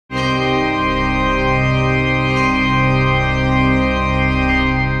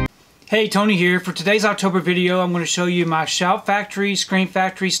Hey, Tony here. For today's October video, I'm going to show you my Shout Factory, Scream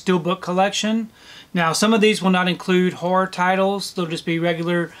Factory Steelbook collection. Now, some of these will not include horror titles. They'll just be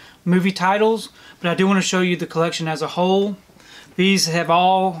regular movie titles. But I do want to show you the collection as a whole. These have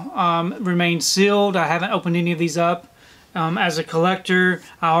all remained sealed. I haven't opened any of these up. As a collector,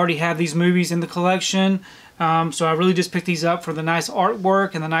 I already have these movies in the collection. So I really just picked these up for the nice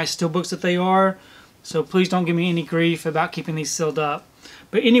artwork and the nice steelbooks that they are. So please don't give me any grief about keeping these sealed up.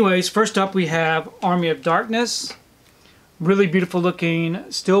 But anyways, first up we have Army of Darkness. Really beautiful looking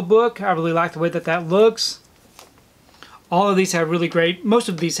steelbook. I really like the way that that looks. All of these have really great, most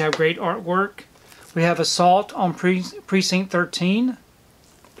of these have great artwork. We have Assault on Precinct 13.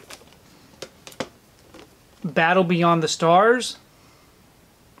 Battle Beyond the Stars.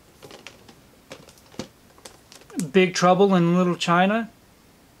 Big Trouble in Little China.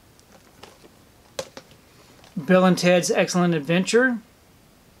 Bill and Ted's Excellent Adventure.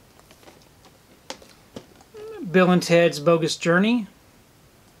 Bill and Ted's Bogus Journey.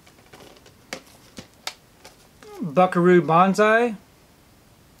 Buckaroo Banzai.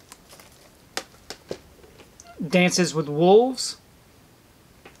 Dances with Wolves.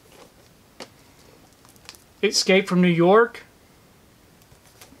 Escape from New York.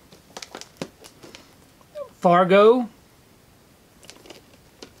 Fargo.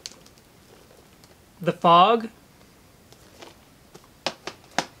 The Fog.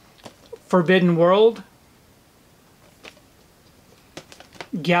 Forbidden World.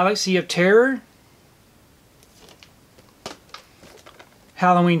 Galaxy of Terror.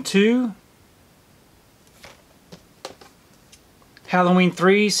 Halloween 2. Halloween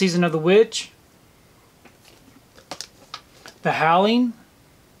 3, Season of the Witch. The Howling.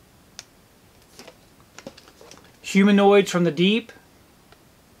 Humanoids from the Deep.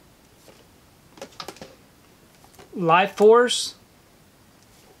 Life Force.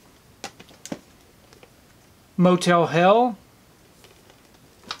 Motel Hell.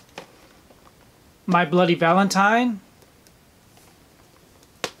 My Bloody Valentine.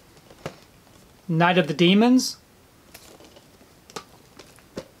 Night of the Demons.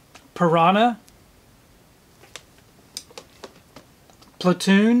 Piranha.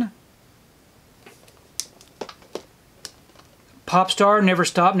 Platoon. Popstar, Never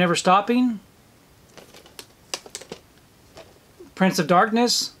Stop, Never Stopping. Prince of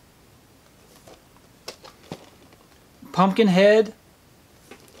Darkness. Pumpkinhead.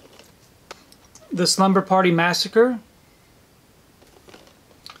 The Slumber Party Massacre.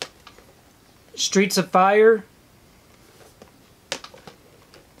 Streets of Fire.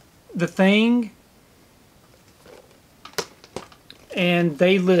 The Thing. And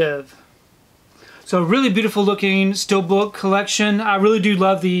They Live. So really beautiful looking steelbook collection. I really do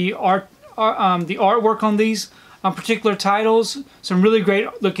love the artwork on these particular titles. Some really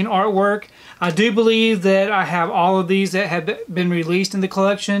great looking artwork. I do believe that I have all of these that have been released in the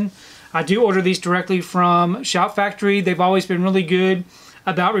collection. I do order these directly from Shout Factory. They've always been really good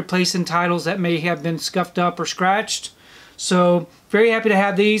about replacing titles that may have been scuffed up or scratched. So very happy to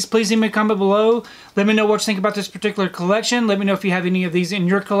have these. Please leave me a comment below. Let me know what you think about this particular collection. Let me know if you have any of these in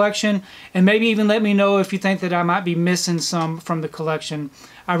your collection. And maybe even let me know if you think that I might be missing some from the collection.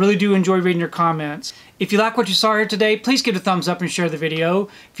 I really do enjoy reading your comments. If you like what you saw here today, please give it a thumbs up and share the video.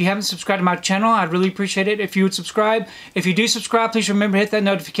 If you haven't subscribed to my channel, I'd really appreciate it if you would subscribe. If you do subscribe, please remember to hit that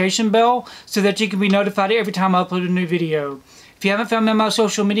notification bell so that you can be notified every time I upload a new video. If you haven't found me on my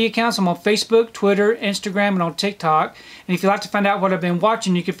social media accounts, I'm on Facebook, Twitter, Instagram, and on TikTok. And if you'd like to find out what I've been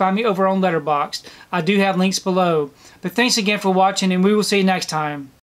watching, you can find me over on Letterboxd. I do have links below. But thanks again for watching, and we will see you next time.